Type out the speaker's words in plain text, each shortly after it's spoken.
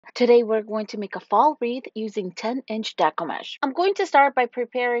Today we're going to make a fall wreath using 10-inch Deco mesh. I'm going to start by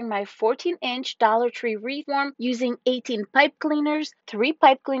preparing my 14-inch Dollar Tree wreath form using 18 pipe cleaners, 3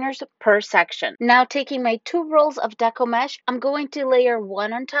 pipe cleaners per section. Now taking my 2 rolls of Deco mesh, I'm going to layer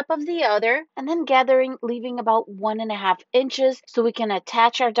one on top of the other and then gathering, leaving about 1.5 inches so we can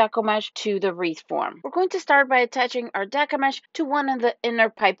attach our Deco mesh to the wreath form. We're going to start by attaching our Deco mesh to one of the inner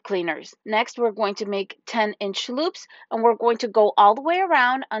pipe cleaners. Next, we're going to make 10-inch loops and we're going to go all the way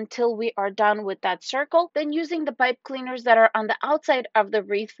around until we are done with that circle. Then using the pipe cleaners that are on the outside of the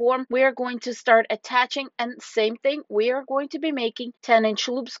wreath form, we are going to start attaching, and same thing, we are going to be making 10-inch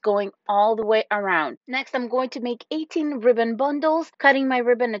loops going all the way around. Next, I'm going to make 18 ribbon bundles, cutting my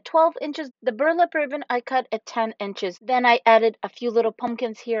ribbon at 12 inches. The burlap ribbon I cut at 10 inches. Then I added a few little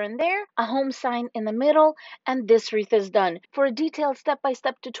pumpkins here and there, a home sign in the middle, and this wreath is done. For a detailed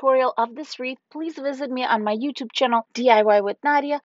step-by-step tutorial of this wreath, please visit me on my YouTube channel, DIY with Nadia.